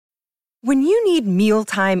When you need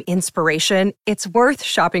mealtime inspiration, it's worth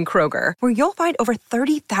shopping Kroger, where you'll find over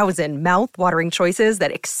 30,000 mouth-watering choices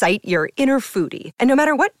that excite your inner foodie. And no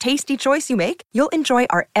matter what tasty choice you make, you'll enjoy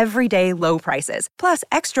our everyday low prices, plus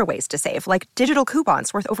extra ways to save, like digital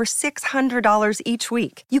coupons worth over $600 each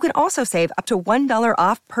week. You can also save up to $1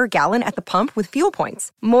 off per gallon at the pump with fuel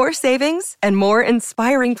points. More savings and more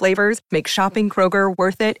inspiring flavors make shopping Kroger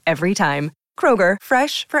worth it every time. Kroger,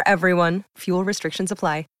 fresh for everyone. Fuel restrictions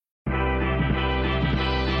apply.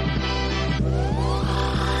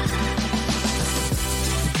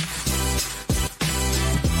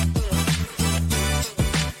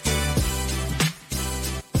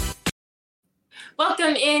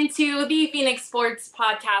 Welcome into the Phoenix Sports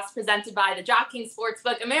Podcast presented by the DraftKings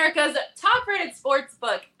Sportsbook, America's top-rated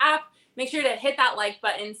sportsbook app. Make sure to hit that like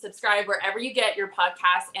button, subscribe wherever you get your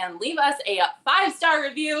podcast, and leave us a 5-star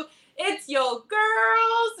review. It's your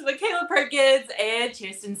girls, Michaela Perkins and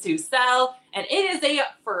Kirsten Susel, and it is a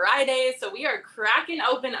Friday, so we are cracking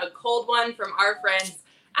open a cold one from our friends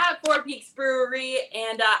at Four Peaks Brewery,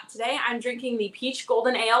 and today I'm drinking the Peach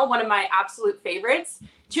Golden Ale, one of my absolute favorites.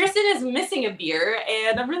 Kirsten is missing a beer,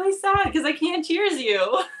 and I'm really sad because I can't cheers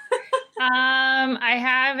you. I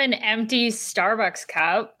have an empty Starbucks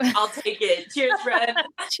cup. I'll take it. Cheers, friend.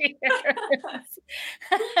 Cheers.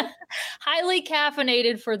 Highly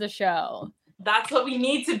caffeinated for the show. That's what we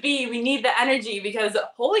need to be. We need the energy because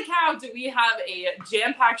holy cow, do we have a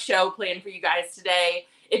jam-packed show planned for you guys today.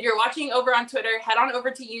 If you're watching over on Twitter, head on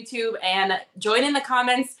over to YouTube and join in the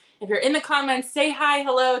comments. If you're in the comments, say hi,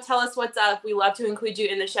 hello, tell us what's up. We love to include you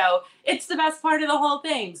in the show. It's the best part of the whole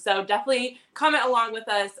thing. So definitely comment along with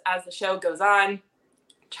us as the show goes on.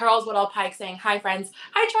 Charles Woodall Pike saying, hi, friends.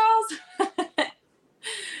 Hi,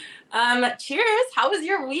 Charles. Cheers. How was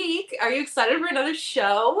your week? Are you excited for another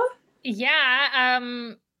show? Yeah,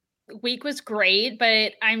 week was great,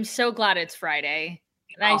 but I'm so glad it's Friday.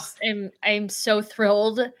 I'm so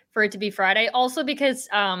thrilled for it to be Friday. Also because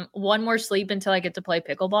one more sleep until I get to play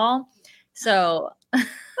pickleball. So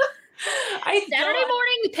Saturday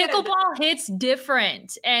morning pickleball hits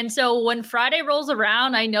different. And so when Friday rolls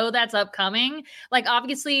around, I know that's upcoming. Like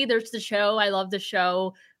obviously there's the show. I love the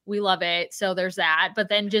show. We love it. So there's that. But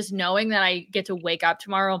then just knowing that I get to wake up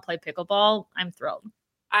tomorrow and play pickleball, I'm thrilled.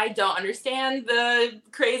 I don't understand the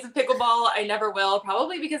craze of pickleball. I never will,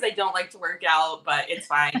 probably because I don't like to work out, but it's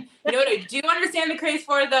fine. You know what I do understand the craze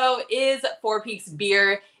for, though, is Four Peaks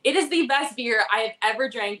beer. It is the best beer I have ever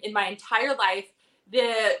drank in my entire life.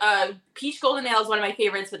 The Peach Golden Ale is one of my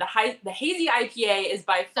favorites, but the Hazy IPA is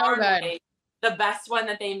by far and away the best one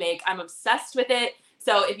that they make. I'm obsessed with it.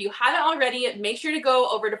 So if you haven't already, make sure to go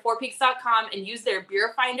over to fourpeaks.com and use their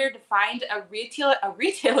beer finder to find a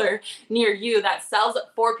retailer near you that sells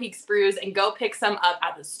Four Peaks brews and go pick some up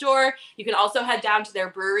at the store. You can also head down to their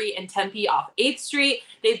brewery in Tempe off 8th Street.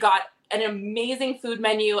 They've got an amazing food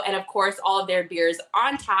menu and, of course, all of their beers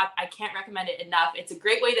on tap. I can't recommend it enough. It's a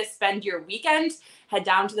great way to spend your weekend. Head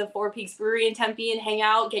down to the Four Peaks Brewery in Tempe and hang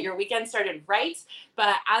out. Get your weekend started right.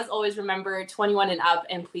 But as always, remember 21 and up,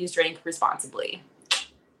 and please drink responsibly.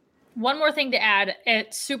 One more thing to add,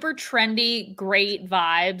 it's super trendy, great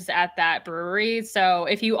vibes at that brewery. So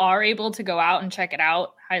if you are able to go out and check it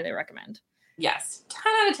out, highly recommend. Yes,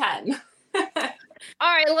 10 out of 10. All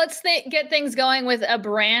right, let's get things going with a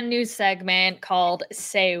brand new segment called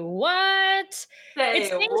Say What? It's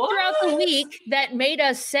things throughout the week that made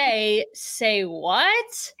us say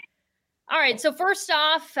what? All right, so first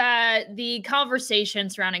off, the conversation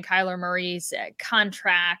surrounding Kyler Murray's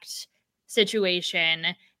contract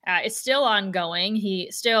situation is still ongoing. He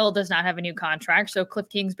still does not have a new contract. So Cliff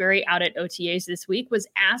Kingsbury out at OTAs this week was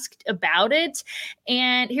asked about it.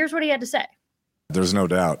 And here's what he had to say. There's no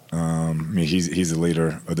doubt. I mean, he's the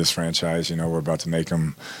leader of this franchise. You know, we're about to make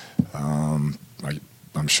him, I'm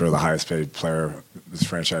sure, the highest paid player in this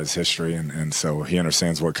franchise history. And so he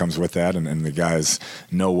understands what comes with that. And the guys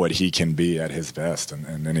know what he can be at his best.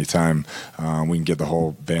 And anytime we can get the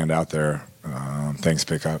whole band out there, things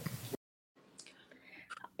pick up.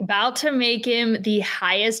 About to make him the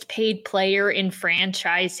highest paid player in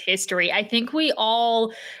franchise history. I think we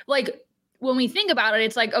all, like, when we think about it,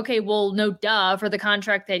 it's like, okay, well, no duh for the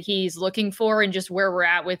contract that he's looking for and just where we're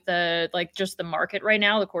at with the, like, just the market right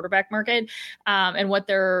now, the quarterback market, and what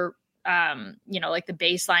they're, like the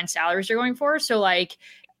baseline salaries are going for. So like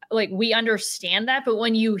we understand that, but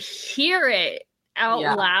when you hear it out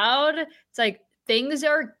loud, it's like, things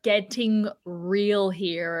are getting real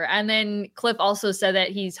here. And then Cliff also said that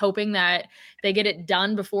he's hoping that they get it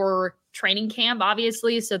done before training camp,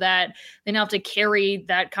 obviously, so that they don't have to carry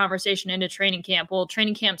that conversation into training camp. Well,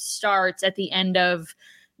 training camp starts at the end of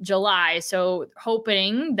July. So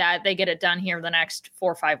hoping that they get it done here in the next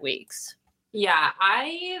 4 or 5 weeks. Yeah,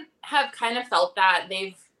 I have kind of felt that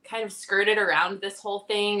they've kind of skirted around this whole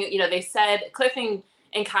thing. You know, they said, Cliff and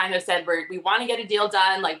kind of said, we want to get a deal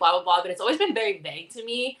done, like blah, blah, blah. But it's always been very vague to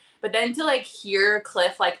me. But then to like hear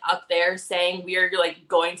Cliff like up there saying we are like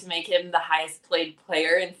going to make him the highest paid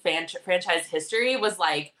player in franchise history was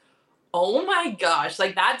like, oh my gosh.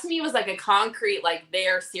 Like that to me was like a concrete, like they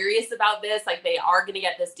are serious about this. Like they are going to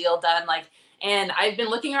get this deal done. Like, and I've been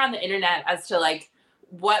looking around the internet as to like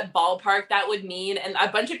what ballpark that would mean. And a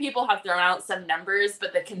bunch of people have thrown out some numbers,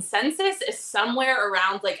 but the consensus is somewhere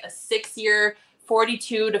around like a 6-year,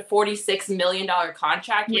 $42 to $46 million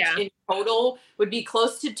contract, which in total would be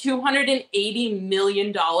close to $280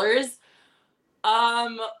 million.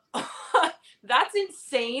 That's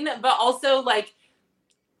insane. But also like,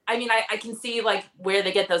 I mean, I can see like where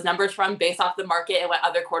they get those numbers from based off the market and what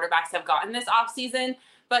other quarterbacks have gotten this offseason.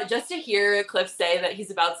 But just to hear Cliff say that he's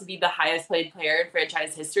about to be the highest paid player in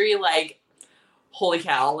franchise history, like, holy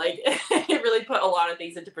cow, like it really put a lot of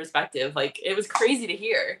things into perspective. Like it was crazy to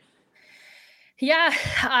hear. Yeah,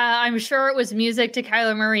 I'm sure it was music to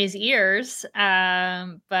Kyler Murray's ears.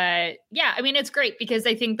 But yeah, I mean, it's great because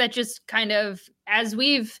I think that just kind of, as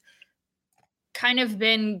we've kind of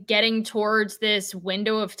been getting towards this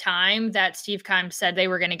window of time that Steve Keim said they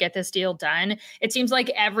were going to get this deal done, it seems like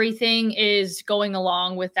everything is going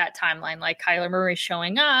along with that timeline. Like Kyler Murray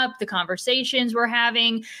showing up, the conversations we're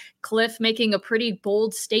having, Cliff making a pretty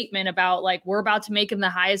bold statement about like, we're about to make him the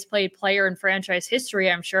highest paid player in franchise history,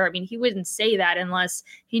 I'm sure. I mean, he wouldn't say that unless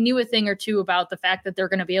he knew a thing or two about the fact that they're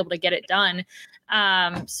going to be able to get it done.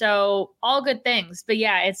 So all good things. But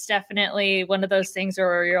yeah, it's definitely one of those things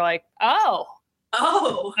where you're like, oh,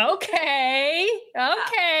 okay.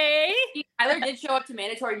 Kyler did show up to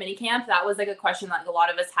mandatory minicamp. That was like a question that a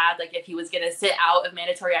lot of us had, like if he was going to sit out of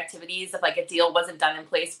mandatory activities if like a deal wasn't done in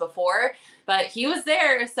place before. But he was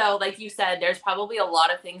there. So like you said, there's probably a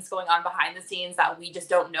lot of things going on behind the scenes that we just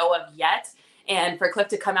don't know of yet. And for Cliff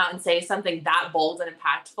to come out and say something that bold and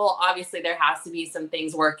impactful, obviously there has to be some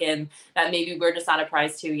things working that maybe we're just not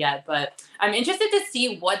apprised to yet. But I'm interested to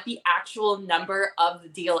see what the actual number of the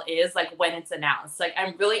deal is, like when it's announced. Like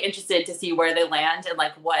I'm really interested to see where they land and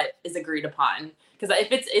like what is agreed upon. Because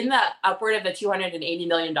if it's in the upward of the $280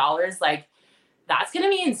 million, like that's going to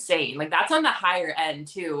be insane. Like that's on the higher end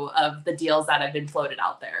too of the deals that have been floated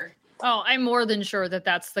out there. Oh, I'm more than sure that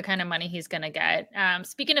that's the kind of money he's going to get.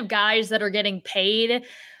 Speaking of guys that are getting paid,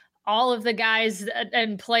 all of the guys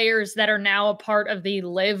and players that are now a part of the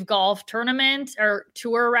Live Golf tournament or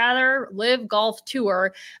tour, rather, Live Golf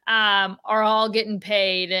Tour, are all getting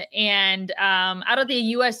paid. And out of the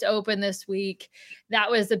U.S. Open this week, that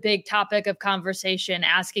was the big topic of conversation,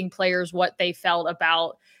 asking players what they felt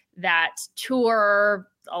about that tour.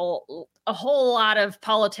 A whole lot of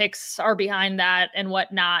politics are behind that and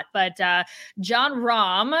whatnot. But Jon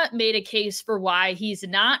Rahm made a case for why he's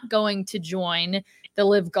not going to join the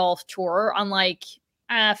Live Golf Tour, unlike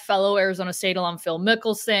fellow Arizona State alum Phil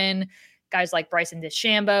Mickelson, guys like Bryson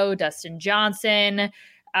DeChambeau, Dustin Johnson.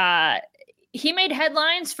 He made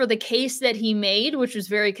headlines for the case that he made, which was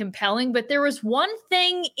very compelling. But there was one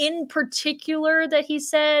thing in particular that he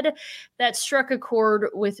said that struck a chord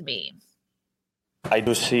with me. I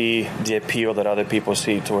do see the appeal that other people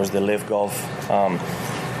see towards the Live Golf.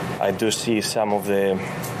 I do see some of the,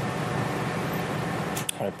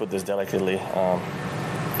 how do I put this delicately,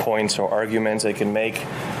 points or arguments they can make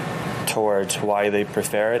towards why they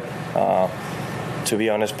prefer it. To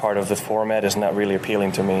be honest, part of the format is not really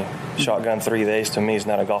appealing to me. Shotgun 3 days to me is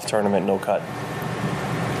not a golf tournament, no cut.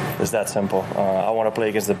 It's that simple. I want to play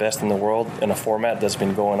against the best in the world in a format that's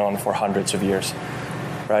been going on for hundreds of years,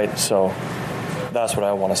 right? So that's what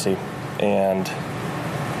I want to see. And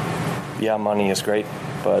yeah, money is great,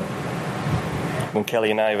 but when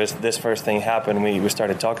Kelly and I, this first thing happened, we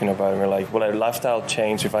started talking about it. We're like, will our lifestyle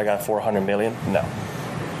change if I got $400 million? No,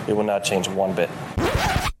 it will not change one bit.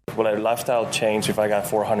 Will our lifestyle change if I got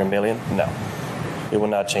 $400 million? No, it will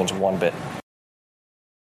not change one bit.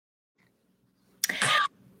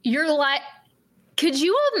 Could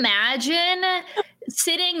you imagine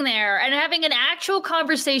sitting there and having an actual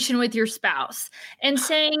conversation with your spouse and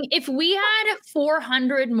saying, if we had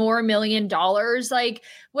 $400 million, like,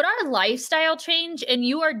 would our lifestyle change? And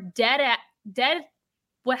you are dead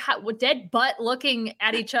butt looking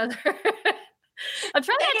at each other. I'm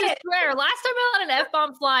trying not to swear. Last time I let an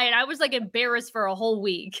F-bomb fly and I was like embarrassed for a whole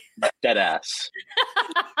week. Dead ass.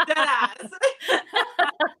 Dead ass.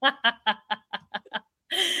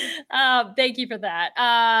 Thank you for that.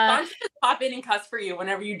 Why don't you just pop in and cuss for you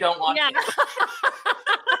whenever you don't want to?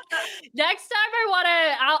 Next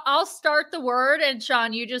time I'll start the word and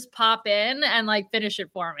Sean, you just pop in and like finish it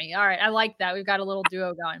for me. All right. I like that. We've got a little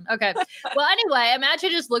duo going. Okay. Well, anyway,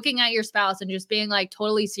 imagine just looking at your spouse and just being like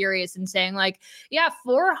totally serious and saying like, yeah,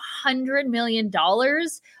 $400 million.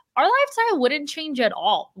 Our lifestyle wouldn't change at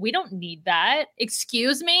all. We don't need that.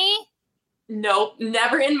 Excuse me? Nope,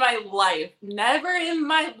 never in my life. Never in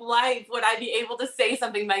my life would I be able to say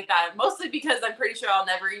something like that. Mostly because I'm pretty sure I'll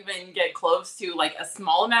never even get close to like a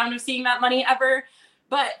small amount of seeing that money ever.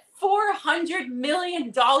 But $400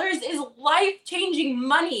 million is life-changing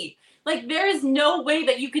money. Like, there is no way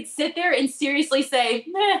that you could sit there and seriously say,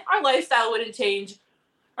 our lifestyle wouldn't change.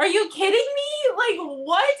 Are you kidding me? Like,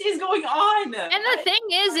 what is going on? And the thing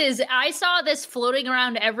is I saw this floating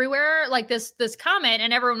around everywhere, like this comment,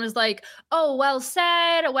 and everyone was like, oh, well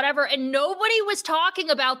said, or whatever. And nobody was talking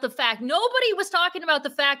about the fact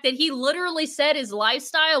that he literally said his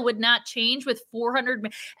lifestyle would not change with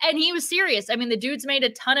 400. And he was serious. I mean, the dude's made a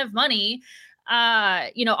ton of money,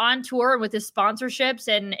 on tour with his sponsorships.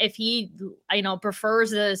 And if he,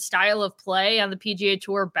 prefers the style of play on the PGA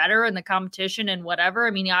Tour better in the competition and whatever,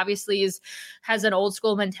 I mean, he obviously has an old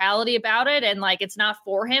school mentality about it and like, it's not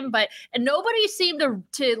for him, and nobody seemed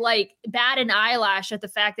to like bat an eyelash at the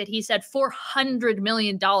fact that he said $400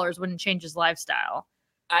 million wouldn't change his lifestyle.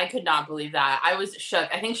 I could not believe that. I was shook.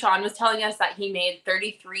 I think Sean was telling us that he made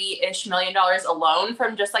 $33-ish million alone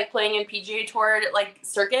from just like playing in PGA Tour like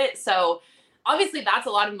circuit. So obviously that's a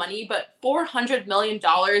lot of money, but $400 million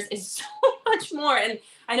is so much more. And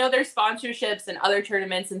I know there's sponsorships and other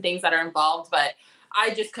tournaments and things that are involved, but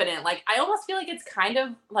I just couldn't. Like, I almost feel like it's kind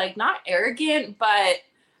of like not arrogant, but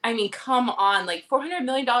I mean, come on, like $400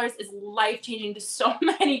 million is life-changing to so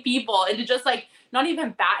many people. And to just like not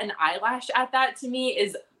even bat an eyelash at that, to me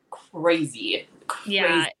is crazy.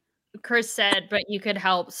 Yeah. Chris said, but you could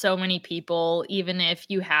help so many people, even if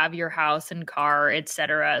you have your house and car,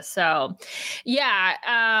 etc. So, yeah,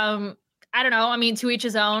 I don't know. I mean, to each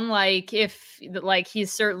his own. Like, if like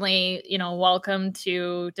he's certainly welcome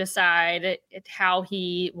to decide how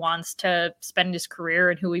he wants to spend his career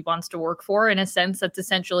and who he wants to work for. In a sense, that's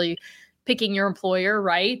essentially picking your employer,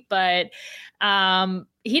 right? But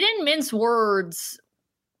he didn't mince words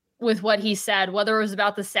with what he said, whether it was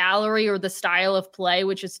about the salary or the style of play,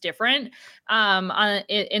 which is different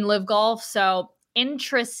in Live Golf. So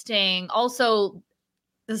interesting. Also,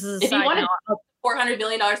 this is a side note. $400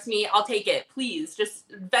 million to me, I'll take it. Please, just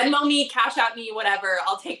Venmo me, cash out me, whatever.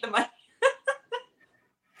 I'll take the money.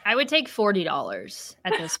 I would take $40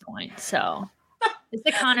 at this point. So this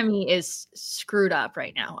economy is screwed up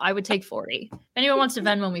right now. I would take 40. If anyone wants to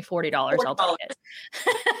Venmo me $40, I'll take it.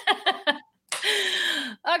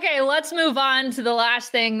 Okay, let's move on to the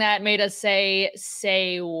last thing that made us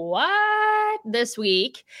say what this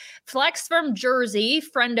week. Flex from Jersey,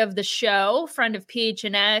 friend of the show, friend of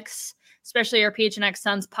PHNX, especially our PHNX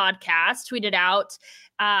Suns podcast, tweeted out,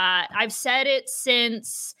 I've said it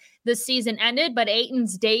since the season ended, but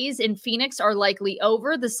Ayton's days in Phoenix are likely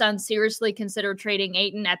over. The Suns seriously considered trading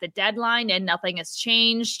Ayton at the deadline, and nothing has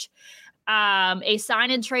changed. A sign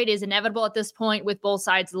and trade is inevitable at this point, with both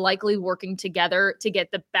sides likely working together to get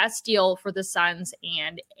the best deal for the Suns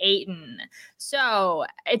and Ayton. So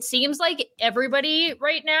it seems like everybody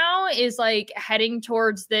right now is like heading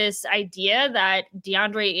towards this idea that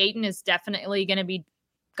DeAndre Ayton is definitely going to be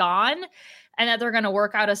gone and that they're going to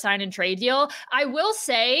work out a sign and trade deal. I will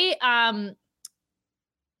say,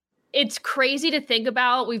 it's crazy to think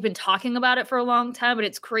about. We've been talking about it for a long time, but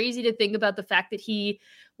it's crazy to think about the fact that he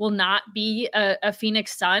will not be a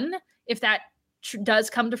Phoenix Sun if that does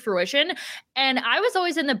come to fruition. And I was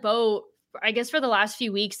always in the boat, I guess, for the last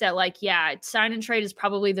few weeks that like, yeah, sign and trade is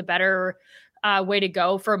probably the better way to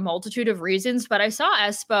go for a multitude of reasons. But I saw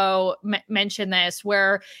Espo mention this,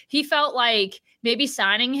 where he felt like maybe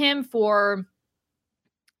signing him for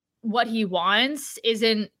what he wants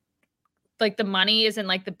isn't like, the money isn't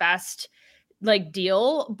like the best like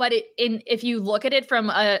deal, but if you look at it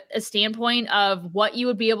from a standpoint of what you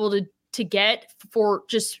would be able to get for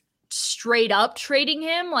just straight up trading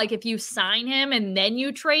him, like if you sign him and then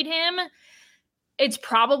you trade him, it's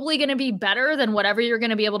probably going to be better than whatever you're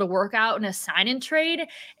going to be able to work out in a sign and trade.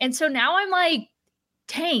 And so now I'm like,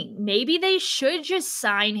 dang, maybe they should just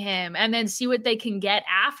sign him and then see what they can get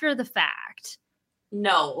after the fact.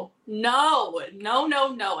 No.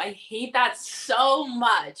 I hate that so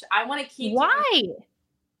much. I want to keep. Why?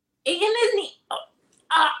 Ayton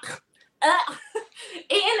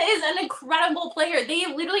is an incredible player. They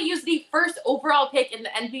literally used the first overall pick in the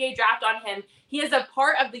NBA draft on him. He is a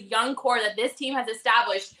part of the young core that this team has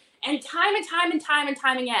established. And time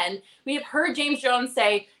again, we have heard James Jones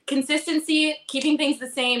say, consistency, keeping things the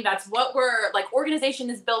same. That's what we're like, organization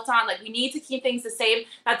is built on. Like, we need to keep things the same.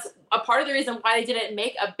 That's a part of the reason why they didn't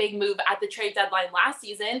make a big move at the trade deadline last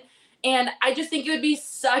season. And I just think it would be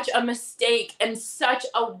such a mistake and such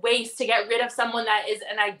a waste to get rid of someone that is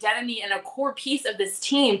an identity and a core piece of this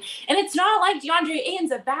team. And it's not like DeAndre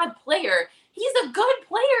Ayton's a bad player. He's a good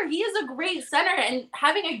player. He is a great center. And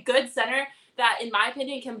having a good center that, in my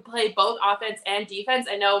opinion, can play both offense and defense.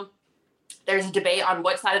 I know there's a debate on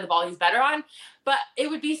what side of the ball he's better on, but it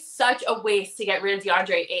would be such a waste to get rid of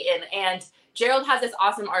DeAndre Ayton. And Gerald has this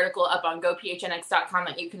awesome article up on gophnx.com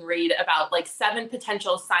that you can read about like 7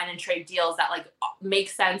 potential sign and trade deals that like make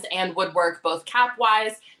sense and would work both cap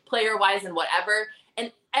wise, player wise, and whatever.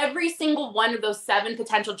 And every single one of those 7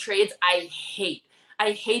 potential trades, I hate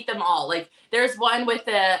them all. Like, there's one with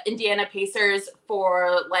the Indiana Pacers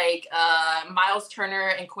for like Miles Turner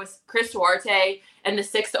and Chris Duarte and the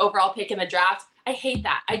 6th overall pick in the draft. I hate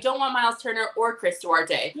that. I don't want Miles Turner or Chris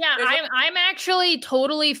Duarte. Yeah, I'm actually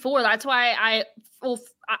totally for. That's why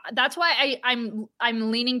I'm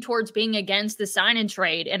leaning towards being against the sign and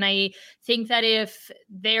trade. And I think that if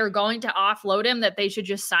they're going to offload him, that they should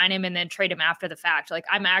just sign him and then trade him after the fact. Like,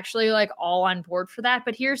 I'm actually like all on board for that.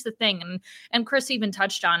 But here's the thing, and Chris even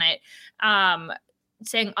touched on it,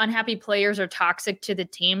 saying unhappy players are toxic to the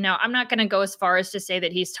team. Now, I'm not going to go as far as to say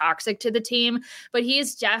that he's toxic to the team, but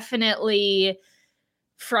he's definitely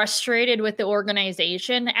frustrated with the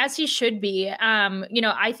organization, as he should be.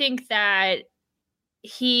 I think that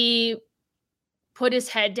he put his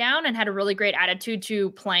head down and had a really great attitude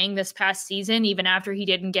to playing this past season, even after he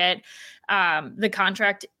didn't get the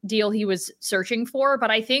contract deal he was searching for.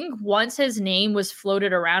 But I think once his name was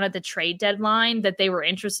floated around at the trade deadline that they were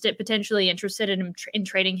potentially interested in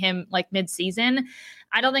trading him like mid-season,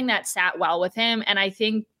 I don't think that sat well with him. And I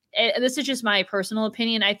think this is just my personal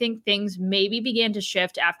opinion, I think things maybe began to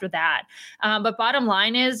shift after that. But bottom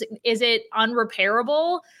line is it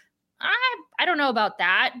unrepairable? I don't know about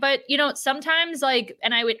that, but sometimes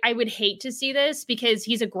and I would hate to see this because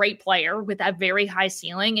he's a great player with a very high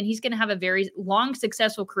ceiling, and he's going to have a very long,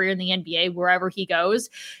 successful career in the NBA wherever he goes,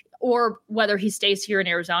 or whether he stays here in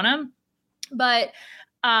Arizona. But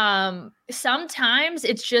sometimes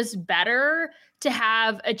it's just better to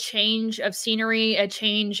have a change of scenery, a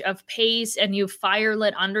change of pace, and you fire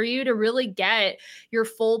lit under you to really get your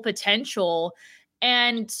full potential.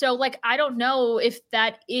 And so, I don't know if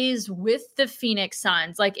that is with the Phoenix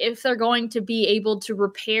Suns, if they're going to be able to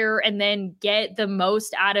repair and then get the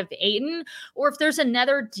most out of Ayton, or if there's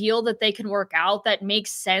another deal that they can work out that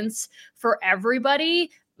makes sense for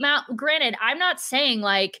everybody. Now, granted, I'm not saying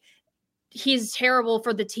he's terrible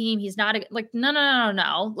for the team. He's not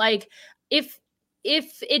no.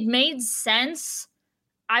 If it made sense,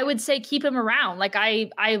 I would say keep him around.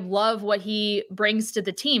 I love what he brings to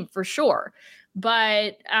the team for sure.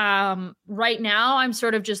 But right now, I'm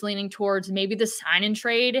sort of just leaning towards maybe the sign and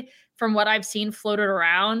trade from what I've seen floated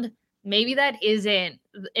around. Maybe that isn't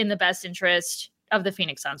in the best interest of the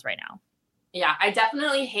Phoenix Suns right now. Yeah, I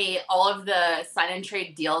definitely hate all of the sign and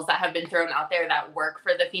trade deals that have been thrown out there that work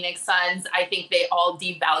for the Phoenix Suns. I think they all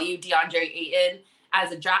devalue DeAndre Ayton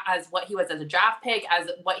as what he was as a draft pick, as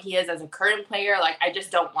what he is as a current player. I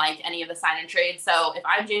just don't like any of the sign and trade. So if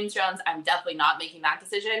I'm James Jones, I'm definitely not making that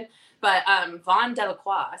decision. But Vaughn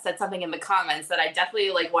Delacroix said something in the comments that I definitely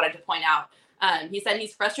wanted to point out. He said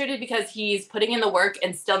he's frustrated because he's putting in the work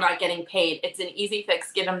and still not getting paid. It's an easy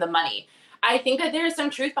fix. Give him the money. I think that there's some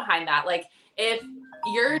truth behind that. If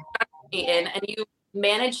you're Ayton and you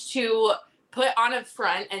manage to put on a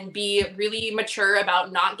front and be really mature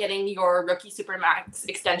about not getting your rookie supermax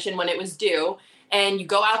extension when it was due, and you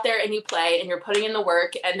go out there and you play and you're putting in the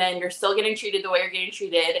work, and then you're still getting treated the way you're getting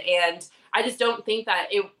treated. And I just don't think that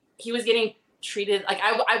he was getting treated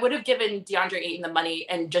I would have given DeAndre Ayton the money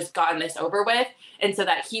and just gotten this over with, and so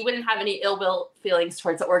that he wouldn't have any ill will feelings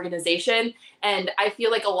towards the organization. And I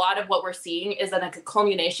feel like a lot of what we're seeing is a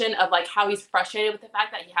culmination of how he's frustrated with the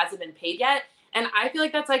fact that he hasn't been paid yet. And I feel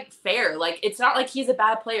like that's fair. It's not like he's a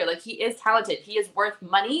bad player. He is talented. He is worth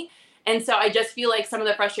money. And so I just feel like some of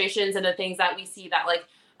the frustrations and the things that we see that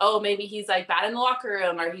oh, maybe he's bad in the locker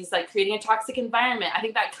room, or he's creating a toxic environment. I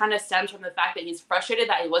think that kind of stems from the fact that he's frustrated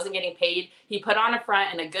that he wasn't getting paid. He put on a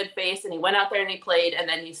front and a good face, and he went out there and he played, and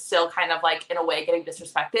then he's still kind of in a way getting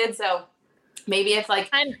disrespected. So maybe if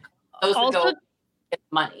those would go get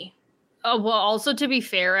money. Oh, well, also to be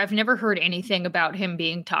fair, I've never heard anything about him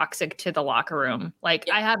being toxic to the locker room. I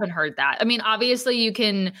haven't heard that. I mean, obviously you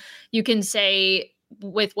can say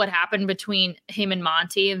with what happened between him and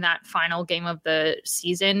Monty in that final game of the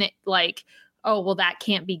season, oh, well, that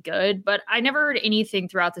can't be good. But I never heard anything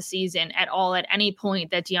throughout the season at all at any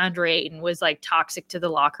point that DeAndre Ayton was like toxic to the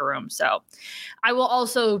locker room. So I will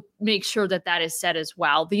also make sure that that is said as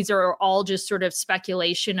well. These are all just sort of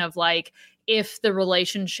speculation of like, if the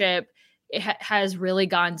relationship has really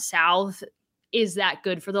gone south, is that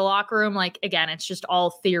good for the locker room? Like, again, it's just all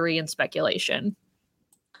theory and speculation.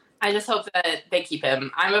 I just hope that they keep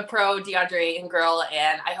him. I'm a pro DeAndre Ayton girl,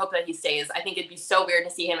 and I hope that he stays. I think it'd be so weird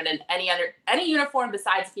to see him in any uniform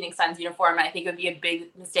besides Phoenix Suns uniform. I think it would be a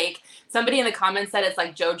big mistake. Somebody in the comments said it's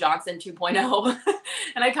like Joe Johnson 2.0,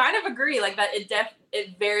 and I kind of agree. Like that,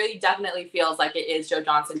 it very definitely feels like it is Joe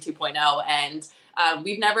Johnson 2.0, and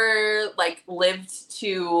we've never like lived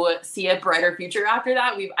to see a brighter future after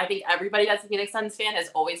that. I think everybody that's a Phoenix Suns fan has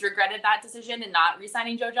always regretted that decision and not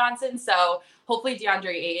re-signing Joe Johnson. So hopefully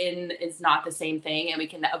DeAndre Ayton is not the same thing and we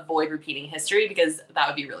can avoid repeating history, because that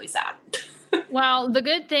would be really sad. Well, the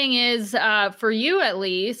good thing is for you, at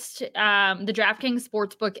least, the DraftKings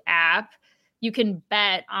Sportsbook app, you can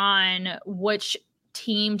bet on which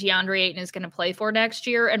team DeAndre Ayton is going to play for next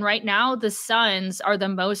year. And right now, the Suns are the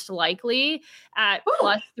most likely at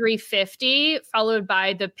plus 350, followed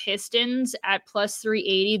by the Pistons at plus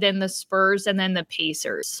 380, then the Spurs, and then the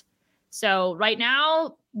Pacers. So right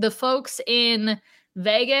now, the folks in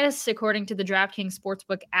Vegas, according to the DraftKings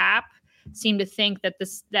Sportsbook app, seem to think that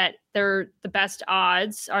the best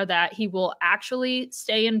odds are that he will actually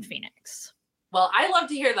stay in Phoenix. Well, I love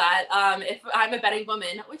to hear that. If I'm a betting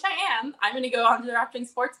woman, which I am, I'm going to go on the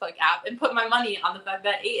DraftKings Sportsbook app and put my money on the fact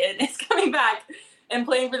that Ayton is coming back and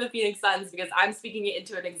playing for the Phoenix Suns, because I'm speaking it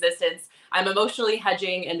into an existence. I'm emotionally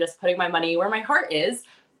hedging and just putting my money where my heart is.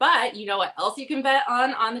 But you know what else you can bet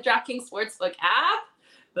on the DraftKings Sportsbook app?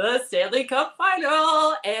 The Stanley Cup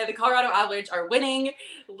Final, and the Colorado Avalanche are winning.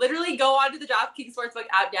 Literally go onto the DraftKings Sportsbook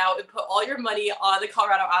app now and put all your money on the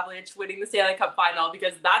Colorado Avalanche winning the Stanley Cup Final,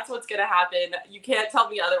 because that's what's going to happen. You can't tell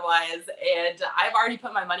me otherwise, and I've already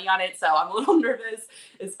put my money on it, so I'm a little nervous,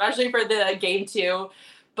 especially for the game 2.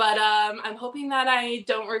 But I'm hoping that I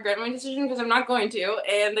don't regret my decision, because I'm not going to.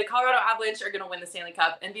 And the Colorado Avalanche are going to win the Stanley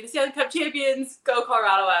Cup and be the Stanley Cup champions. Go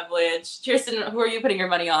Colorado Avalanche. Kirsten, who are you putting your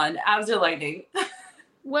money on? Avs or Lightning?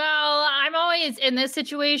 Well, I'm always in this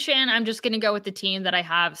situation. I'm just going to go with the team that I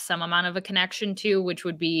have some amount of a connection to, which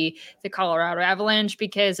would be the Colorado Avalanche,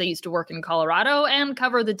 because I used to work in Colorado and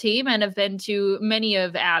cover the team and have been to many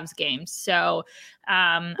of Avs games. So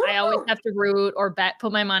I always have to root or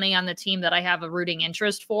put my money on the team that I have a rooting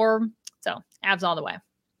interest for. So Avs all the way.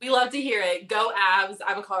 We love to hear it. Go Avs.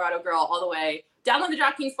 I'm a Colorado girl all the way. Download the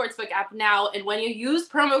DraftKings Sportsbook app now, and when you use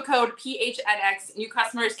promo code PHNX, new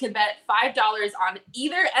customers can bet $5 on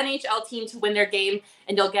either NHL team to win their game,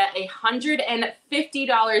 and you'll get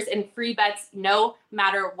 $150 in free bets no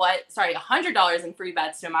matter what. Sorry, $100 in free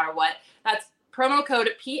bets no matter what. That's promo code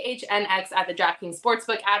PHNX at the DraftKings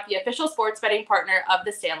Sportsbook app, the official sports betting partner of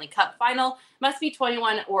the Stanley Cup Final. Must be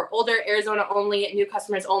 21 or older, Arizona only, new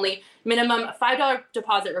customers only. Minimum $5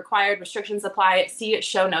 deposit required. Restrictions apply. See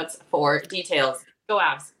show notes for details. Go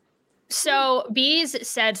Avs. So Bees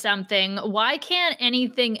said something. Why can't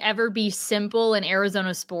anything ever be simple in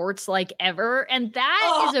Arizona sports like ever? And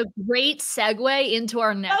that is a great segue into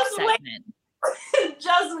our next segment.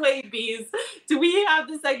 Just wait, Bees. Do we have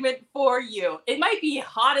the segment for you? It might be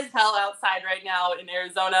hot as hell outside right now in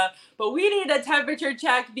Arizona, but we need a temperature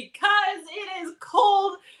check because it is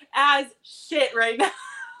cold as shit right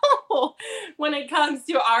now when it comes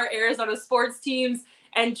to our Arizona sports teams.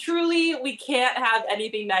 And truly, we can't have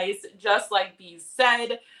anything nice, just like Bees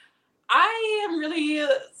said. I am really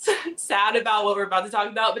sad about what we're about to talk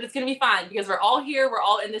about, but it's going to be fine because we're all here. We're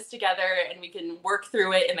all in this together and we can work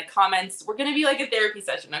through it in the comments. We're going to be like a therapy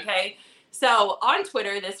session, okay? So on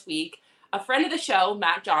Twitter this week, a friend of the show,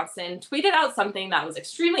 Matt Johnson, tweeted out something that was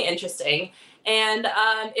extremely interesting. And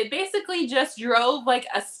it basically just drove like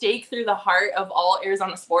a stake through the heart of all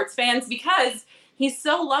Arizona sports fans, because he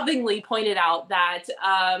so lovingly pointed out that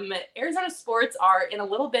Arizona sports are in a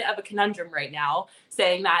little bit of a conundrum right now,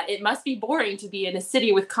 saying that it must be boring to be in a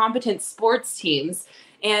city with competent sports teams.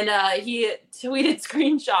 And he tweeted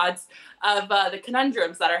screenshots of the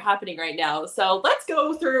conundrums that are happening right now. So let's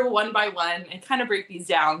go through one by one and kind of break these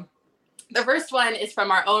down. The first one is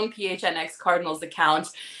from our own PHNX Cardinals account,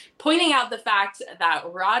 pointing out the fact that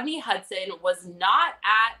Rodney Hudson was not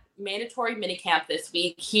at mandatory minicamp this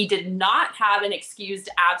week. He did not have an excused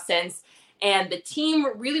absence, and the team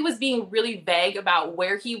really was being really vague about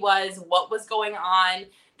where he was, what was going on.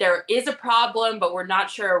 There is a problem, but we're not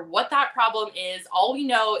sure what that problem is. All we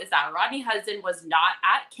know is that Rodney Hudson was not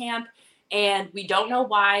at camp, and we don't know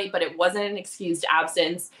why, but it wasn't an excused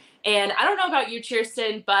absence. And I don't know about you,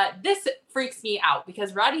 Kirsten, but this freaks me out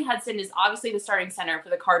because Rodney Hudson is obviously the starting center for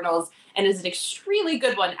the Cardinals and is an extremely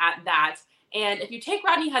good one at that. And if you take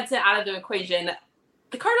Rodney Hudson out of the equation,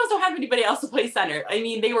 the Cardinals don't have anybody else to play center. I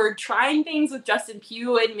mean, they were trying things with Justin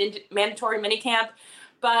Pugh in mandatory minicamp,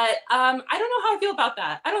 but I don't know how I feel about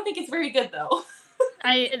that. I don't think it's very good, though.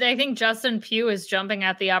 I think Justin Pugh is jumping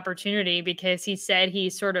at the opportunity because he said he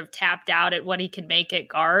sort of tapped out at what he could make at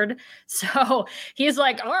guard. So he's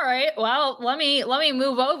like, all right, well, let me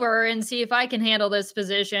move over and see if I can handle this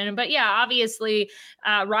position. But yeah, obviously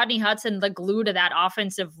Rodney Hudson, the glue to that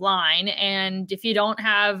offensive line. And if you don't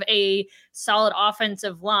have a solid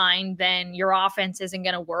offensive line, then your offense isn't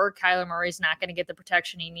going to work. Kyler Murray's not going to get the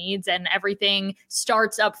protection he needs, and everything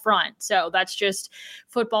starts up front. So that's just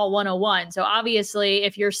football 101. So obviously,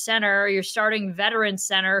 if your center, your starting veteran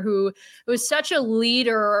center, who was such a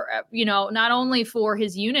leader, not only for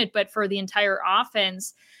his unit, but for the entire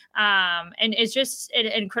offense, and is just an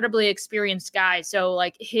incredibly experienced guy. So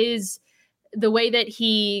like the way that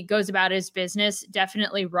he goes about his business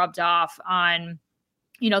definitely rubbed off on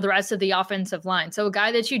the rest of the offensive line. So a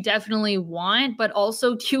guy that you definitely want, but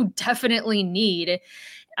also you definitely need.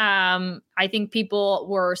 I think people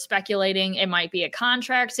were speculating it might be a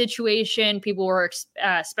contract situation. People were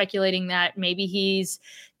speculating that maybe he's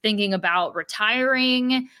thinking about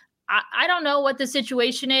retiring. I don't know what the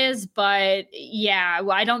situation is, but yeah,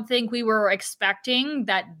 I don't think we were expecting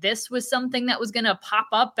that this was something that was going to pop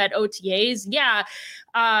up at OTAs. Yeah,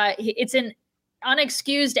 it's an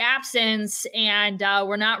unexcused absence, and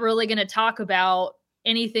we're not really going to talk about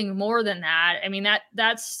anything more than that. I mean,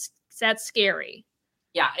 that's scary.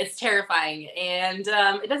 Yeah, it's terrifying, and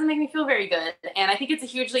it doesn't make me feel very good. And I think it's a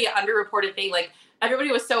hugely underreported thing. Like,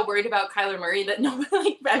 everybody was so worried about Kyler Murray that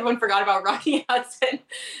everyone forgot about Rodney Hudson,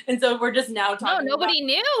 and so we're just now talking. No, nobody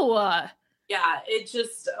knew. Yeah, it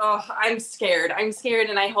just, I'm scared. I'm scared,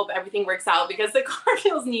 and I hope everything works out because the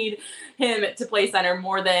Cardinals need him to play center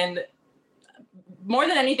more than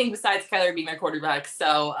anything besides Kyler being their quarterback.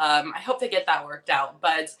 So I hope they get that worked out.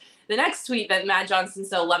 But the next tweet that Matt Johnson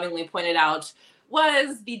so lovingly pointed out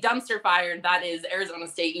was the dumpster fire that is Arizona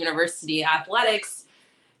State University athletics.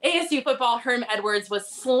 ASU football Herm Edwards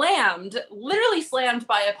was literally slammed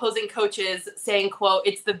by opposing coaches saying, quote,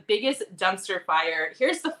 "It's the biggest dumpster fire."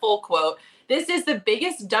 Here's the full quote. "This is the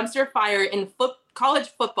biggest dumpster fire in college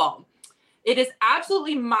football. It is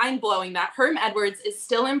absolutely mind-blowing that Herm Edwards is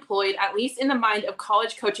still employed, at least in the mind of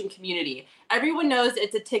college coaching community. Everyone knows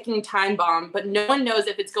it's a ticking time bomb, but no one knows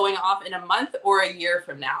if it's going off in a month or a year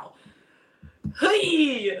from now."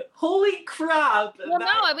 Hey, holy crap. Well, no,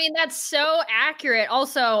 I mean, that's so accurate.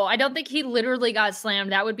 Also, I don't think he literally got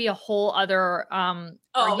slammed. That would be a whole other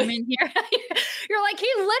argument here. You're like, he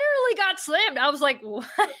literally got slammed. I was like, what?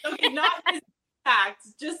 Okay, not his impact,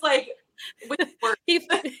 just like with work.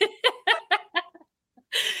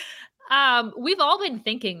 We've all been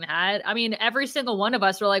thinking that. I mean, every single one of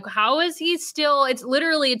us were like, how is he still, it's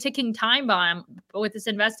literally a ticking time bomb with this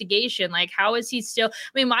investigation. Like, how is he still,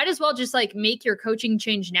 I mean, might as well just like make your coaching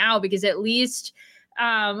change now, because at least,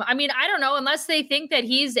 I mean, I don't know, unless they think that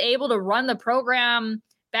he's able to run the program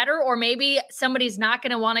better, or maybe somebody's not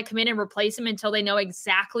going to want to come in and replace him until they know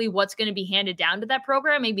exactly what's going to be handed down to that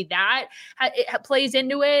program. Maybe that it plays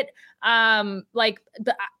into it.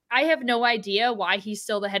 I have no idea why he's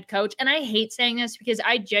still the head coach. And I hate saying this because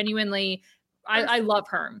I genuinely, I love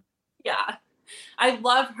Herm. Yeah. I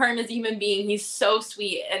love Herm as a human being. He's so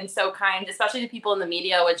sweet and so kind, especially to people in the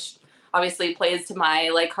media, which obviously plays to my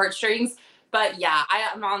heartstrings. But yeah,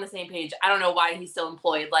 I'm on the same page. I don't know why he's still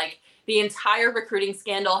employed. Like, the entire recruiting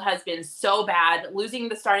scandal has been so bad. Losing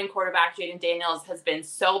the starting quarterback, Jaden Daniels, has been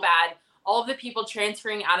so bad. All of the people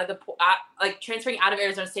transferring out of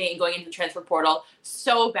Arizona State and going into the transfer portal,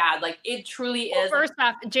 so bad. Like, it truly is. First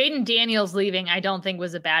off, Jaden Daniels leaving, I don't think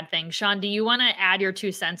was a bad thing. Sean, do you want to add your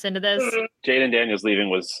 2 cents into this? Jaden Daniels leaving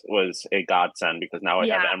was a godsend, because now I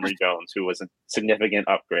have Emory Jones, who was a significant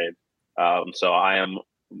upgrade. So I am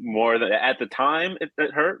more than, at the time it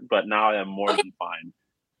hurt, but now I am more than fine.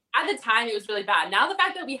 At the time, it was really bad. Now the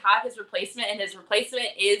fact that we have his replacement, and his replacement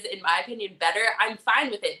is, in my opinion, better, I'm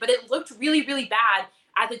fine with it. But it looked really, really bad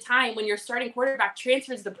at the time when your starting quarterback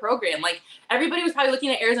transfers the program. Like, everybody was probably looking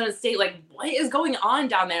at Arizona State like, what is going on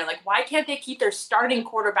down there? Like, why can't they keep their starting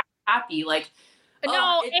quarterback happy? Like,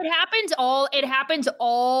 no, it happens all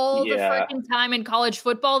the freaking time in college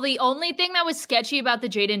football. The only thing that was sketchy about the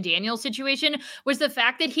Jaden Daniels situation was the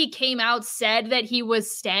fact that he came out, said that he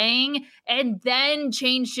was staying, and then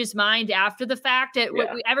changed his mind after the fact.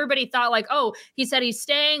 Everybody thought like, oh, he said he's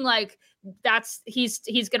staying. Like, he's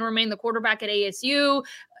going to remain the quarterback at ASU.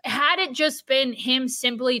 Had it just been him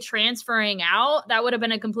simply transferring out, that would have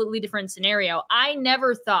been a completely different scenario. I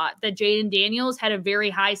never thought that Jayden Daniels had a very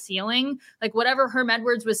high ceiling. Like whatever Herm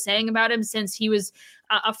Edwards was saying about him since he was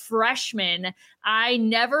a freshman, I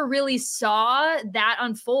never really saw that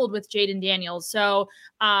unfold with Jayden Daniels. So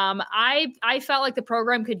I felt like the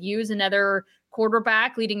program could use another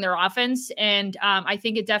quarterback leading their offense. And I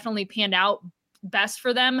think it definitely panned out best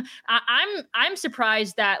for them. I'm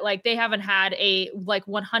surprised that like they haven't had a like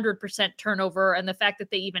 100% turnover, and the fact that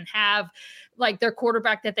they even have like their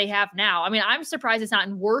quarterback that they have now. I mean, I'm surprised it's not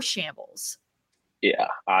in worse shambles. Yeah,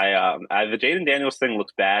 the Jayden Daniels thing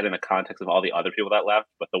looks bad in the context of all the other people that left,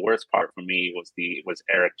 but the worst part for me was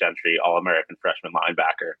Eric Gentry, All-American freshman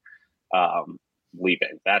linebacker,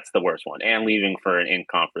 leaving. That's the worst one, and leaving for an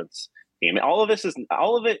in-conference team. All of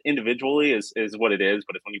it individually is what it is,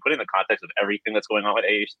 but when you put it in the context of everything that's going on with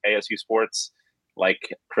ASU sports,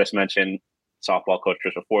 like Chris mentioned, softball coach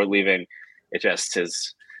Trisha Ford leaving, it just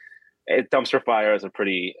is. Dumpster fire is a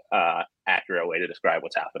pretty accurate way to describe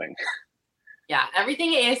what's happening. Yeah,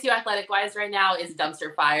 everything ASU athletic-wise right now is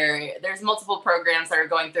dumpster fire. There's multiple programs that are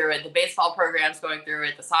going through it. The baseball program's going through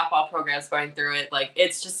it. The softball program's going through it. Like,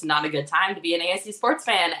 it's just not a good time to be an ASU sports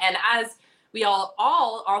fan. And as we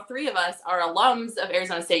all three of us are alums of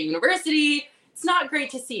Arizona State University, it's not great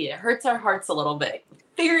to see. It hurts our hearts a little bit.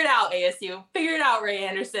 Figure it out, ASU. Figure it out, Ray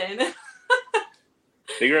Anderson.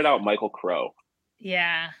 Figure it out, Michael Crow.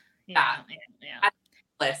 Yeah.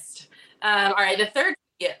 List. All right, the third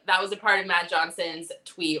that was a part of Matt Johnson's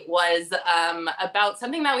tweet was about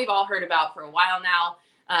something that we've all heard about for a while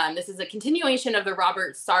now. This is a continuation of the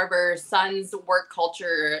Robert Sarver Suns work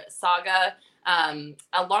culture saga.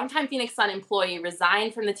 A longtime Phoenix Sun employee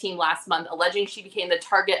resigned from the team last month, alleging she became the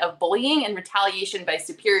target of bullying and retaliation by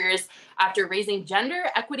superiors after raising gender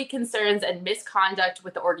equity concerns and misconduct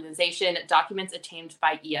with the organization, documents obtained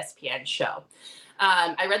by ESPN show.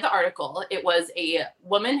 I read the article. It was a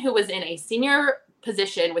woman who was in a senior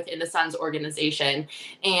position within the Suns organization,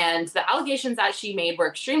 and the allegations that she made were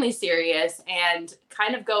extremely serious and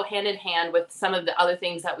kind of go hand in hand with some of the other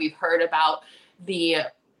things that we've heard about the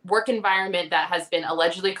work environment that has been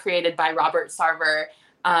allegedly created by Robert Sarver.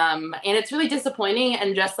 And it's really disappointing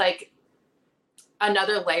and just like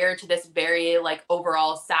another layer to this very like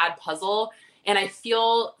overall sad puzzle. And I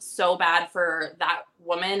feel so bad for that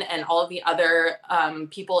woman and all of the other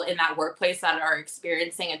people in that workplace that are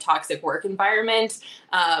experiencing a toxic work environment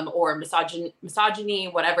or misogyny,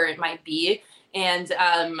 whatever it might be. And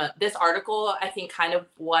this article, I think, kind of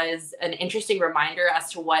was an interesting reminder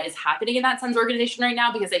as to what is happening in that Suns organization right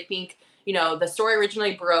now, because I think, you know, the story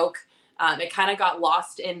originally broke. It kind of got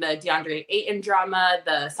lost in the DeAndre Ayton drama.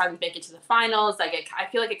 The Suns make it to the finals. Like, I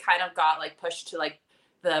feel like it kind of got like pushed to like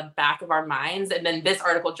the back of our minds. And then this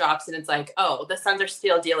article drops and it's like, oh, the Suns are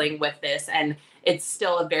still dealing with this. And it's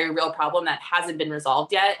still a very real problem that hasn't been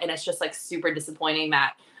resolved yet. And it's just like super disappointing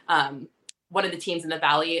that one of the teams in the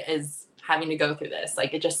Valley is having to go through this.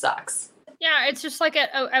 Like, it just sucks. Yeah, it's just like,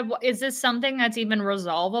 is this something that's even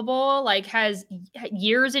resolvable? Like, has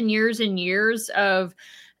years and years and years of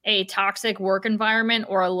a toxic work environment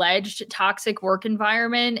or alleged toxic work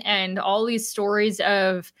environment and all these stories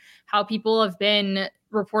of how people have been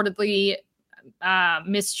reportedly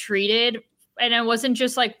mistreated. And it wasn't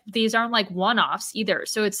just like, these aren't like one-offs either.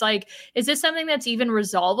 So it's like, is this something that's even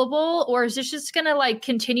resolvable, or is this just going to like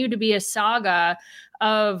continue to be a saga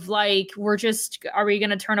of like, are we going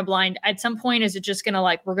to turn a blind, at some point, is it just going to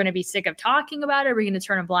like, we're going to be sick of talking about it? Are we going to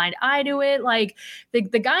turn a blind eye to it? Like the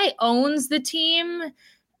guy owns the team.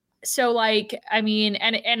 So like, I mean,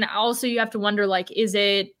 and also you have to wonder, like,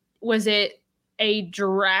 was it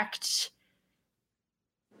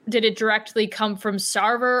did it directly come from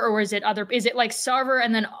Sarver, or is it like Sarver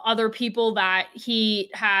and then other people that he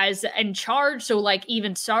has in charge? So like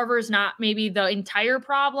even Sarver's not maybe the entire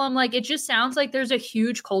problem. Like, it just sounds like there's a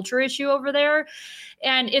huge culture issue over there.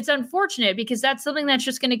 And it's unfortunate because that's something that's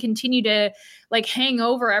just going to continue to like hang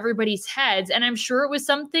over everybody's heads. And I'm sure it was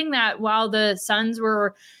something that while the Suns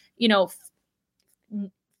were, you know,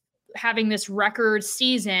 having this record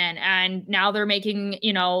season and now they're making,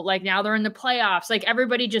 you know, like now they're in the playoffs, like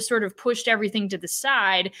everybody just sort of pushed everything to the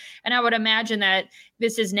side. And I would imagine that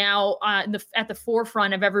this is now at the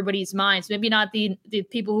forefront of everybody's minds. Maybe not the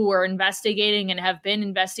people who are investigating and have been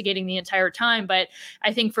investigating the entire time, but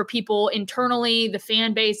I think for people internally, the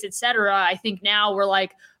fan base, et cetera, I think now we're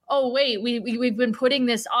like, oh wait, we've been putting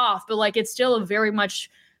this off, but like, it's still very much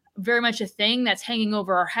a thing that's hanging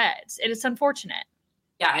over our heads. And it's unfortunate.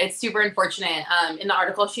 Yeah, it's super unfortunate. In the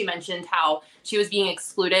article, she mentioned how she was being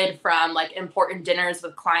excluded from like important dinners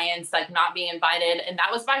with clients, like not being invited, and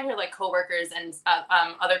that was by her like coworkers and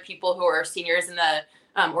other people who are seniors in the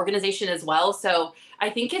organization as well. So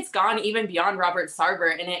I think it's gone even beyond Robert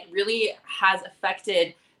Sarver, and it really has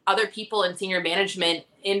affected other people in senior management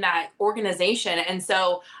in that organization. And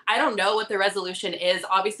so I don't know what the resolution is.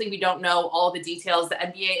 Obviously, we don't know all the details. The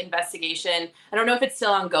NBA investigation, I don't know if it's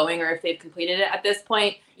still ongoing or if they've completed it at this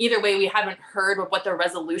point. Either way, we haven't heard what the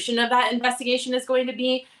resolution of that investigation is going to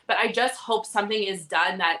be. But I just hope something is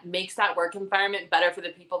done that makes that work environment better for the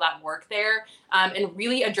people that work there, and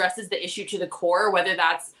really addresses the issue to the core, whether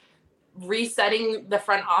that's resetting the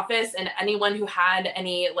front office and anyone who had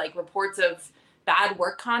any like reports of bad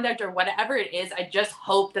work conduct or whatever it is. I just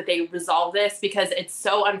hope that they resolve this, because it's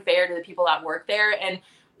so unfair to the people that work there. And,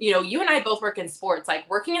 you know, you and I both work in sports. Like,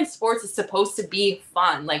 working in sports is supposed to be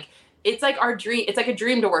fun. Like, it's like our dream. It's like a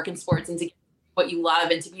dream to work in sports and to get what you love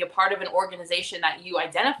and to be a part of an organization that you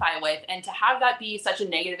identify with. And to have that be such a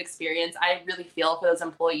negative experience, I really feel for those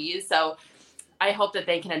employees. So I hope that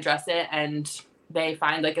they can address it and they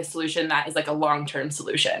find like a solution that is like a long-term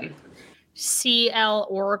solution. CL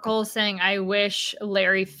Oracle saying, I wish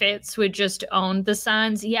Larry Fitz would just own the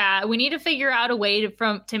Suns. Yeah, we need to figure out a way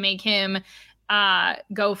to make him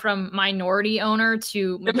go from minority owner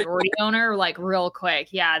to majority owner like real quick.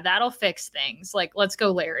 Yeah, that'll fix things. Like, let's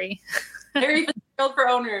go, Larry. Larry Fitzgerald for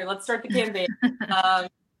owner. Let's start the campaign.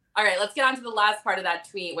 All right, let's get on to the last part of that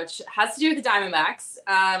tweet, which has to do with the Diamondbacks.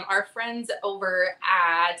 Our friends over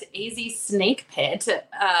at AZ Snake Pit,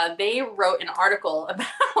 they wrote an article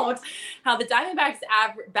about how the Diamondbacks'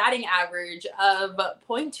 batting average of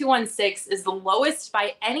 .216 is the lowest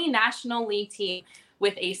by any National League team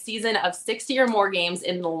with a season of 60 or more games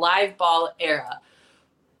in the live ball era.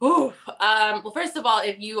 Ooh. Well, first of all,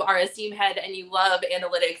 if you are a Steam head and you love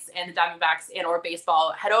analytics and the Diamondbacks and or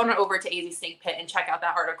baseball, head on over to AZ Snake Pit and check out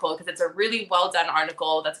that article, because it's a really well done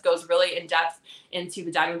article that goes really in depth into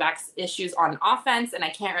the Diamondbacks issues on offense, and I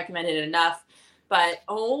can't recommend it enough. But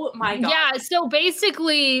oh my God. Yeah, so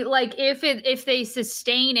basically, like, if they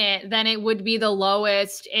sustain it, then it would be the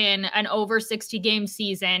lowest in an over 60 game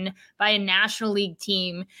season by a National League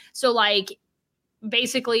team. So like,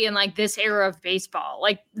 basically in like this era of baseball,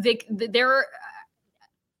 like we're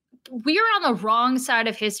on the wrong side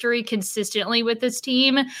of history consistently with this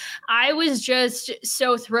team. I was just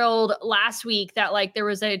so thrilled last week that like there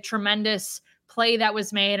was a tremendous play that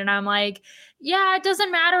was made, and I'm like, yeah, it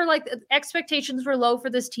doesn't matter. Like, expectations were low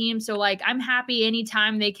for this team. So like, I'm happy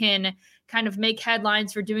anytime they can kind of make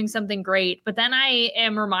headlines for doing something great. But then I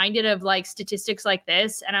am reminded of like statistics like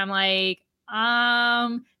this, and I'm like,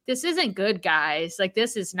 this isn't good, guys. Like,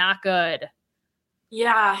 this is not good.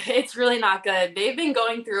 Yeah, it's really not good. They've been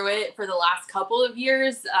going through it for the last couple of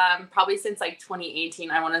years, probably since like 2018,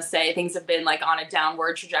 I want to say. Things have been like on a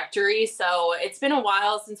downward trajectory. So it's been a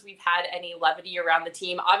while since we've had any levity around the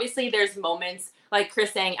team. Obviously, there's moments like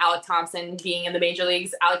Chris saying Alek Thompson being in the major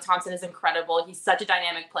leagues. Alek Thompson is incredible. He's such a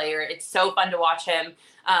dynamic player. It's so fun to watch him.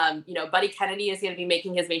 Buddy Kennedy is going to be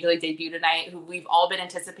making his major league debut tonight, who we've all been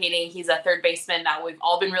anticipating. He's a third baseman that we've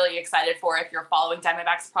all been really excited for if you're following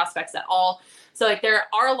Diamondbacks prospects at all. So like, there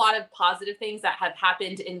are a lot of positive things that have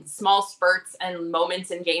happened in small spurts and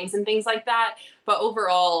moments in games and things like that. But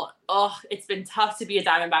overall, it's been tough to be a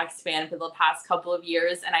Diamondbacks fan for the past couple of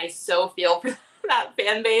years. And I so feel for that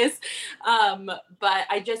fan base. But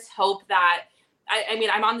I just hope that, I mean,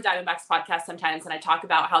 I'm on the Diamondbacks podcast sometimes, and I talk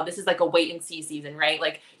about how this is like a wait and see season, right?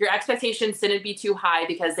 Like, your expectations shouldn't be too high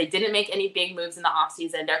because they didn't make any big moves in the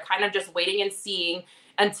offseason. They're kind of just waiting and seeing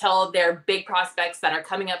until their big prospects that are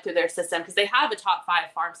coming up through their system, because they have a top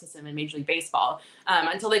 5 farm system in Major League Baseball,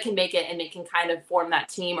 until they can make it and they can kind of form that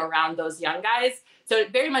team around those young guys. So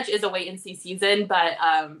it very much is a wait and see season, but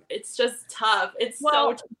it's just tough. It's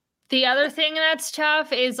so tough. The other thing that's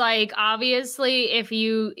tough is, like, obviously if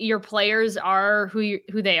your players are who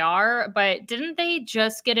they are, but didn't they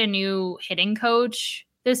just get a new hitting coach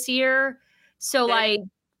this year? So like,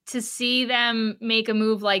 to see them make a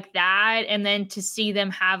move like that, and then to see them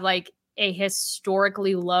have like a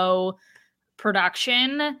historically low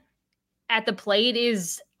production at the plate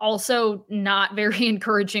is also not very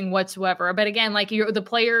encouraging whatsoever. But again, like, the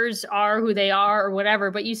players are who they are or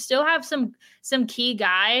whatever, but you still have some key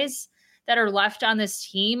guys that are left on this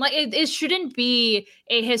team. Like, it shouldn't be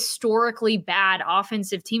a historically bad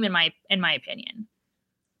offensive team in my opinion.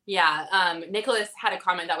 Yeah. Nicholas had a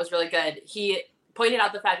comment that was really good. He pointed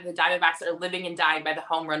out the fact that the Diamondbacks are living and dying by the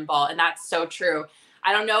home run ball, and that's so true.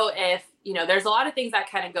 I don't know if there's a lot of things that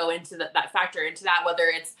kind of go into that factor into that, whether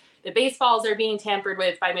it's the baseballs are being tampered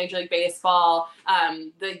with by Major League Baseball.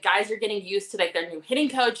 The guys are getting used to like their new hitting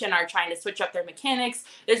coach and are trying to switch up their mechanics.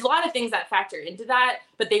 There's a lot of things that factor into that,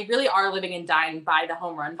 but they really are living and dying by the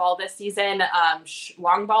home run ball this season.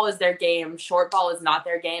 Long ball is their game. Short ball is not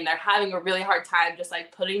their game. They're having a really hard time just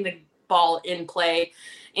like putting the ball in play.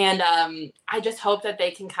 And I just hope that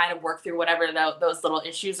they can kind of work through whatever those little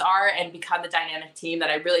issues are and become the dynamic team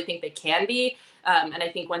that I really think they can be. And I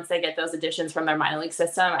think once they get those additions from their minor league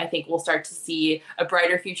system, I think we'll start to see a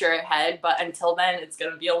brighter future ahead. But until then, it's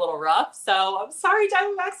going to be a little rough. So I'm sorry,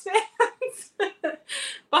 Diamondbacks fans.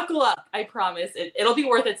 Buckle up. I promise. It'll be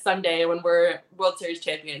worth it someday when we're World Series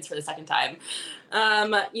champions for the second time.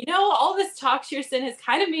 All this talk, Shearson, has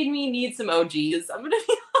kind of made me need some OGs. I'm going to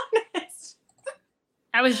be honest.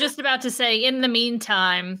 I was just about to say, in the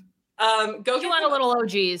meantime, go get on a little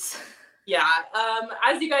OGs. Yeah.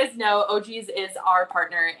 As you guys know, OGs is our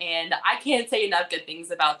partner, and I can't say enough good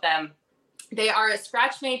things about them. They are a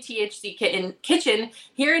scratch-made THC kitchen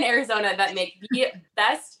here in Arizona that make the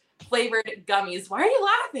best flavored gummies. Why are you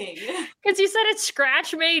laughing? Because you said it's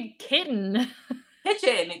scratch-made kitten.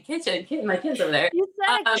 Kitten. My kitten's over there. You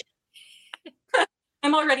said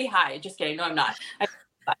I'm already high. Just kidding. No, I'm not.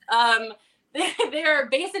 They are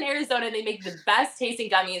based in Arizona. They make the best tasting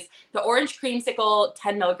gummies. The orange creamsicle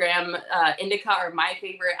 10 milligram indica are my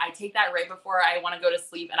favorite. I take that right before I want to go to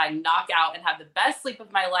sleep, and I knock out and have the best sleep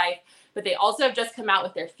of my life. But they also have just come out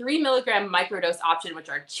with their 3 milligram microdose option, which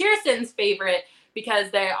are Cheerson's favorite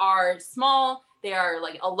because they are small. They are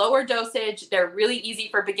like a lower dosage. They're really easy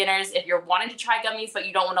for beginners. If you're wanting to try gummies, but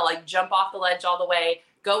you don't want to like jump off the ledge all the way,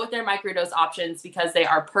 go with their microdose options because they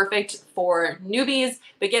are perfect for newbies,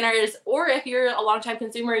 beginners, or if you're a longtime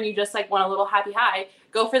consumer and you just like want a little happy high,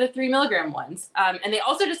 go for the 3 milligram ones. And they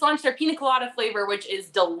also just launched their pina colada flavor, which is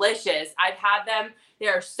delicious. I've had them. They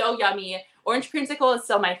are so yummy. Orange creamsicle is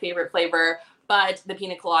still my favorite flavor, but the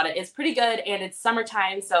pina colada is pretty good, and it's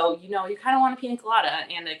summertime, so you kind of want a pina colada,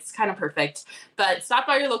 and it's kind of perfect. But stop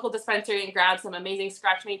by your local dispensary and grab some amazing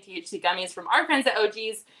scratch-made THC gummies from our friends at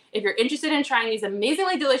OG's. If you're interested in trying these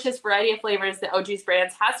amazingly delicious variety of flavors that OG's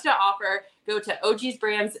Brands has to offer, go to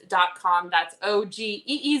ogsbrands.com. That's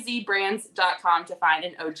OGEEZ brands.com to find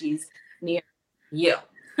an OG's near you.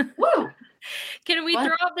 Woo! Can we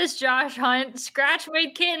throw up this Josh Hunt?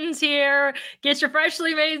 Scratch-made kittens here. Get your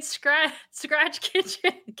freshly made scratch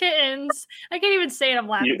kittens. I can't even say it. I'm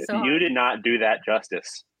laughing so hard. You did not do that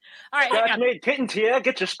justice. All right, scratch-made kittens here.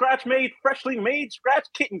 Get your scratch-made, freshly made scratch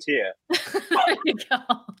kittens here. There you go.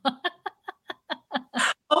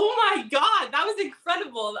 Oh my God, that was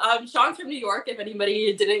incredible. Sean's from New York. If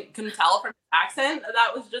anybody couldn't tell from his accent,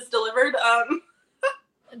 that was just delivered.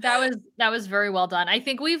 That was very well done. I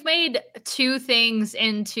think we've made 2 things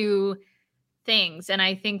into things, and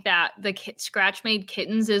I think that the scratch-made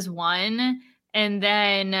kittens is one, and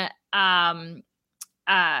then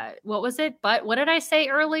what was it? But what did I say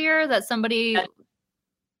earlier? That somebody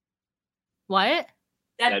what?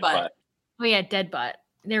 Dead butt. Oh yeah, dead butt.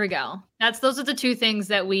 There we go. Those are the 2 things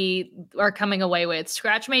that we are coming away with: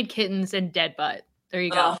 scratch-made kittens and dead butt. There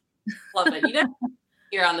you go. Love it.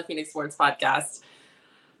 Here on the Phoenix Sports Podcast.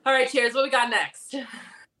 All right, cheers. What we got next?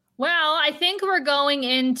 Well, I think we're going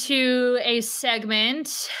into a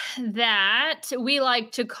segment that we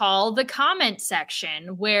like to call the comment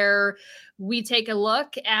section, where we take a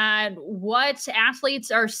look at what athletes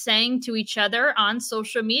are saying to each other on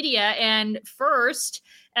social media. And first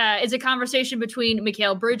is a conversation between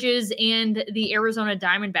Mikal Bridges and the Arizona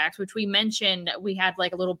Diamondbacks, which we mentioned. We had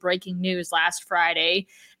like a little breaking news last Friday.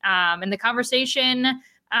 And the conversation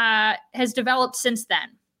has developed since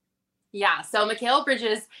then. Yeah, so Mikal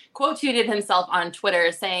Bridges quote tweeted himself on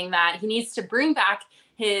Twitter saying that he needs to bring back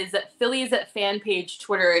his Phillies fan page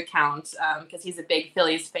Twitter account because he's a big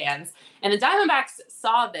Phillies fan. And the Diamondbacks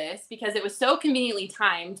saw this because it was so conveniently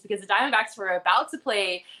timed because the Diamondbacks were about to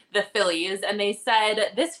play the Phillies, and they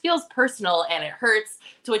said, "This feels personal and it hurts,"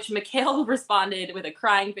 to which Mikal responded with a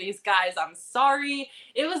crying face, "Guys, I'm sorry."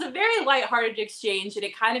 It was a very lighthearted exchange, and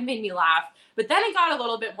it kind of made me laugh. But then it got a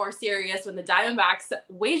little bit more serious when the Diamondbacks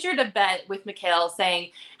wagered a bet with Mikal,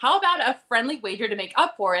 saying, "How about a friendly wager to make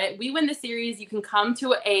up for it? We win the series. You can come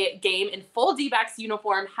to a game in full D-backs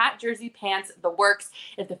uniform, hat, jersey, pants, the works.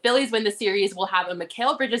 If the Phillies win the series, we'll have a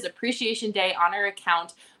Mikal Bridges Appreciation Day on our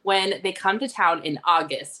account when they come to town in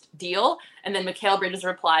August. Deal?" And then Mikal Bridges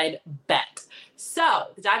replied, "Bet." So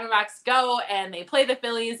the Diamondbacks go and they play the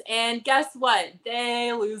Phillies, and guess what?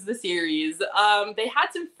 They lose the series. They had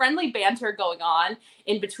some friendly banter going on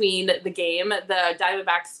in between the game. The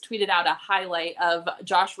Diamondbacks tweeted out a highlight of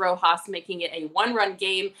Josh Rojas making it a 1-run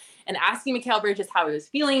game and asking Mikal Bridges how he was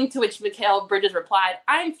feeling, to which Mikal Bridges replied,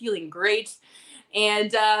 "I'm feeling great."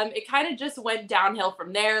 And it kind of just went downhill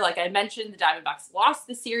from there. Like I mentioned, the Diamondbacks lost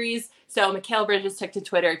the series. So Mikal Bridges took to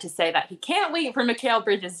Twitter to say that he can't wait for Mikal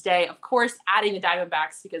Bridges Day. Of course, adding the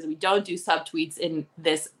Diamondbacks because we don't do subtweets in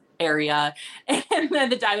this area. And then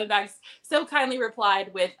the Diamondbacks so kindly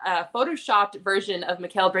replied with a photoshopped version of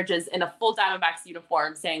Mikal Bridges in a full Diamondbacks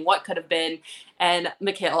uniform saying what could have been. And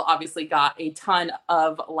Mikal obviously got a ton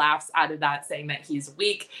of laughs out of that, saying that he's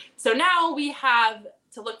weak. So now we have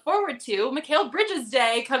to look forward to Mikal Bridges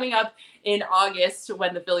Day coming up in August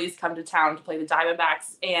when the Phillies come to town to play the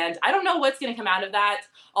Diamondbacks. And I don't know what's going to come out of that.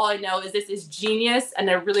 All I know is this is genius and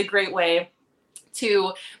a really great way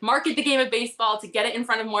to market the game of baseball, to get it in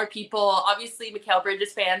front of more people. Obviously, Mikal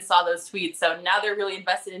Bridges fans saw those tweets, so now they're really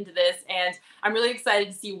invested into this, and I'm really excited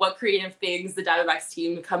to see what creative things the Diamondbacks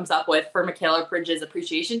team comes up with for Mikal Bridges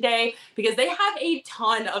Appreciation Day, because they have a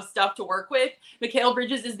ton of stuff to work with. Mikal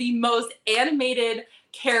Bridges is the most animated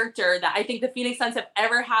character that I think the Phoenix Suns have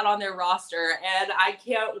ever had on their roster, and I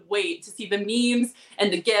can't wait to see the memes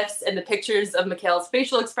and the GIFs and the pictures of Mikal's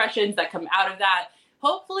facial expressions that come out of that.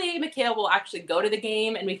 Hopefully, Mikal will actually go to the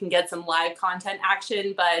game and we can get some live content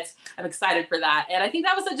action, but I'm excited for that. And I think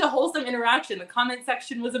that was such a wholesome interaction. The comment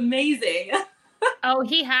section was amazing. Oh,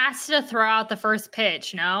 he has to throw out the first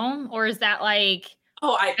pitch, no? Or is that like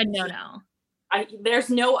a no-no? There's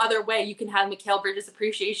no other way you can have Mikal Bridges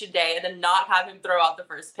Appreciation Day and then not have him throw out the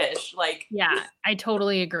first pitch. Yeah, I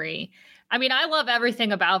totally agree. I mean, I love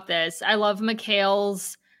everything about this. I love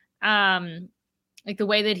Mikal's like the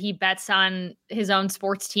way that he bets on his own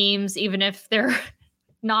sports teams, even if they're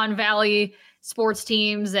non-Valley sports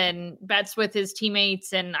teams, and bets with his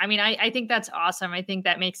teammates. And I mean, I think that's awesome. I think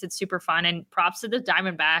that makes it super fun, and props to the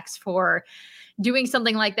Diamondbacks for doing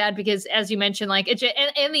something like that, because as you mentioned, like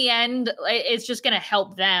in the end, it's just going to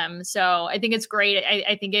help them. So I think it's great.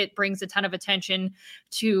 I think it brings a ton of attention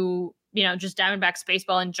to, just Diamondbacks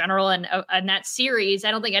baseball in general, and that series.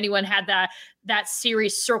 I don't think anyone had that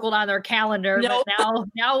series circled on their calendar, nope. But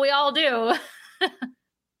now we all do.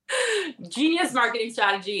 Genius marketing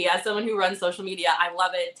strategy. As someone who runs social media, I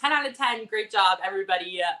love it. 10 out of 10. Great job,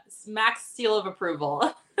 everybody. Max seal of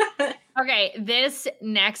approval. Okay, this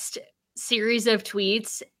next series of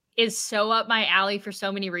tweets is so up my alley for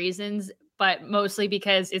so many reasons, but mostly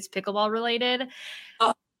because it's pickleball related.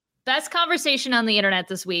 Best conversation on the internet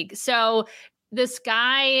this week. So this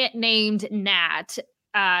guy named Nat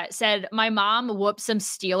said, "My mom whooped some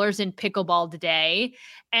Steelers in pickleball today,"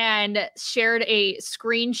 and shared a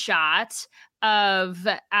screenshot of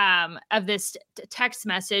this text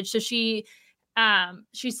message. So she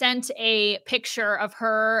sent a picture of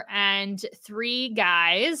her and 3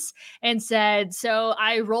 guys and said, "So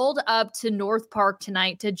I rolled up to North Park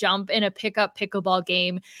tonight to jump in a pickleball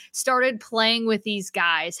game, started playing with these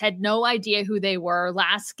guys, had no idea who they were.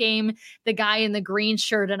 Last game, the guy in the green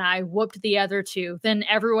shirt and I whooped the other 2. Then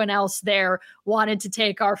everyone else there wanted to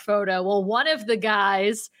take our photo. Well, one of the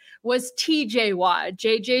guys was TJ Watt,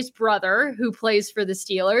 JJ's brother, who plays for the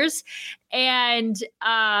Steelers. And,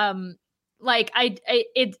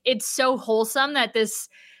 it's so wholesome that this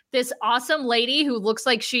awesome lady who looks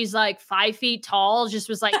like she's like 5 feet tall just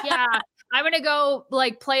was like, yeah, I'm going to go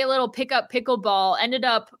play a little pickleball. Ended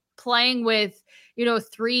up playing with,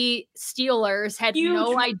 3 Steelers, had huge.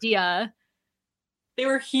 No idea. They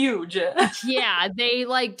were huge. Yeah. They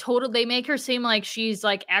they make her seem like she's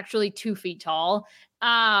actually 2 feet tall.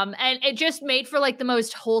 And it just made for the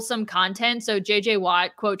most wholesome content. So JJ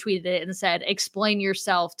Watt quote tweeted it and said, "Explain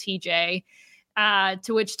yourself, TJ."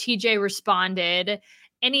 To which TJ responded,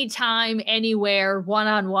 "Anytime, anywhere,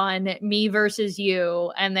 one-on-one, me versus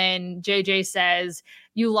you." And then JJ says,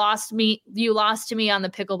 you lost to me on the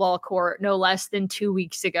pickleball court no less than 2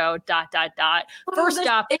 weeks ago, ... First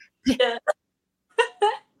off,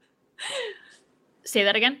 say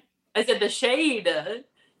that again. I said the shade.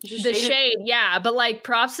 The shade, yeah. But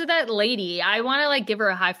props to that lady. I want to give her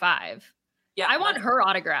a high five. Yeah. I want her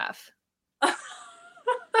autograph.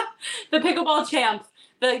 The pickleball champ,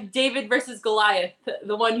 the David versus Goliath,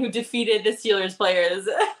 the one who defeated the Steelers players.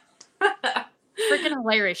 Freaking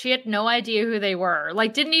hilarious. She had no idea who they were.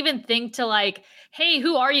 Didn't even think to hey,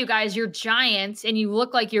 who are you guys? You're giants and you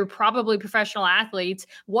look like you're probably professional athletes.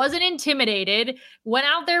 Wasn't intimidated. Went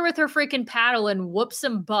out there with her freaking paddle and whooped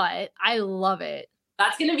some butt. I love it.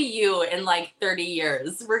 That's going to be you in like 30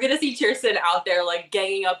 years. We're going to see Kirsten out there like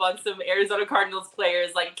ganging up on some Arizona Cardinals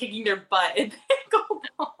players, like kicking their butt in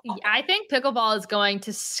pickleball. I think pickleball is going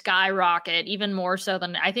to skyrocket even more so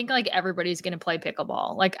than I think like everybody's going to play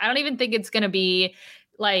pickleball. Like, I don't even think it's going to be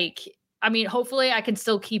like, I mean, hopefully I can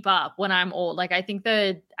still keep up when I'm old. Like, I think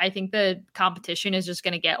the competition is just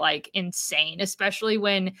going to get like insane, especially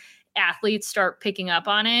when athletes start picking up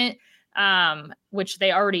on it. Which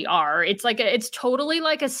they already are. It's totally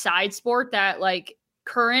like a side sport that like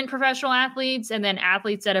current professional athletes and then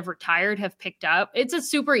athletes that have retired have picked up. It's a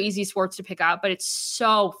super easy sport to pick up, but it's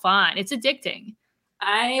so fun. It's addicting.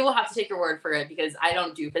 I will have to take your word for it because I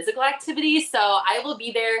don't do physical activity. So I will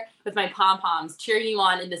be there with my pom-poms cheering you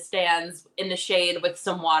on in the stands in the shade with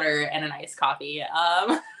some water and an iced coffee.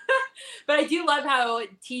 But I do love how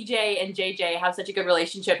TJ and JJ have such a good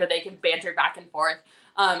relationship that they can banter back and forth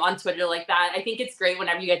on Twitter like that. I think it's great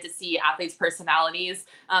whenever you get to see athletes' personalities.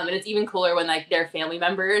 And it's even cooler when like they're family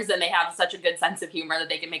members and they have such a good sense of humor that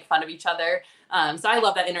they can make fun of each other. So I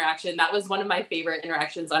love that interaction. That was one of my favorite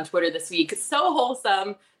interactions on Twitter this week. So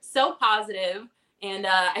wholesome, so positive. And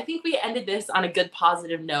I think we ended this on a good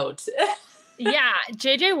positive note. Yeah.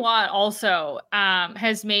 JJ Watt also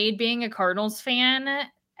has made being a Cardinals fan,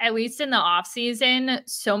 at least in the off season,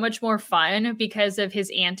 so much more fun because of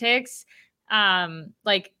his antics.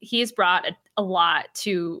 Like he's brought a lot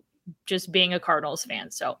to just being a Cardinals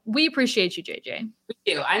fan. So we appreciate you, JJ.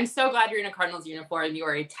 We do. I'm so glad you're in a Cardinals uniform. You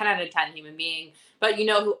are a 10 out of 10 human being. But you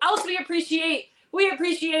know who else we appreciate? We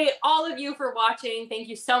appreciate all of you for watching. Thank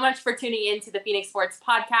you so much for tuning in to the Phoenix Sports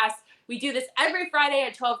Podcast. We do this every Friday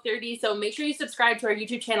at 12:30, so make sure you subscribe to our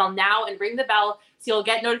YouTube channel now and ring the bell so you'll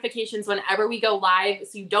get notifications whenever we go live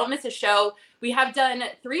so you don't miss a show. We have done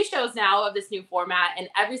 3 shows now of this new format, and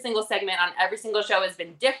every single segment on every single show has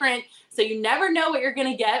been different, so you never know what you're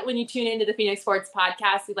going to get when you tune into the Phoenix Sports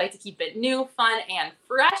Podcast. We like to keep it new, fun, and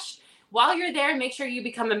fresh. While you're there, make sure you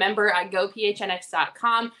become a member at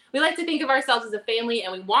gophnx.com. We like to think of ourselves as a family,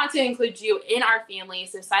 and we want to include you in our family.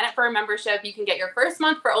 So sign up for a membership. You can get your first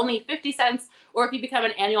month for only 50 cents, or if you become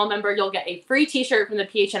an annual member, you'll get a free t-shirt from the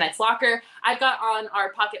PHNX locker. I've got on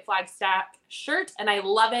our Pocket Flag Stack shirt, and I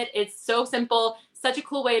love it. It's so simple. Such a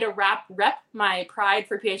cool way to rep my pride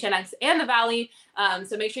for PHNX and the Valley.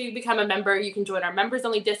 So make sure you become a member. You can join our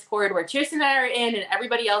members-only Discord where Kirsten and I are in and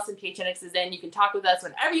everybody else in PHNX is in. You can talk with us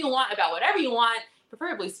whenever you want about whatever you want,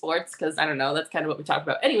 preferably sports, because I don't know, that's kind of what we talk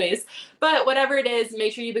about anyways. But whatever it is,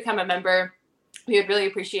 make sure you become a member. We would really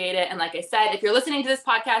appreciate it. And like I said, if you're listening to this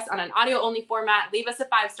podcast on an audio-only format, leave us a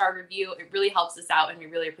 5-star review. It really helps us out, and we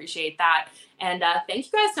really appreciate that. And thank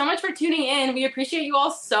you guys so much for tuning in. We appreciate you all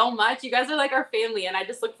so much. You guys are like our family, and I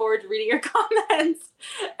just look forward to reading your comments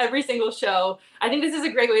every single show. I think this is a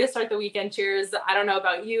great way to start the weekend. Cheers. I don't know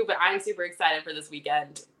about you, but I'm super excited for this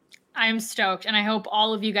weekend. I'm stoked, and I hope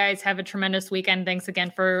all of you guys have a tremendous weekend. Thanks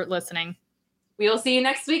again for listening. We will see you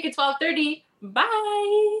next week at 12:30.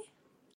 Bye.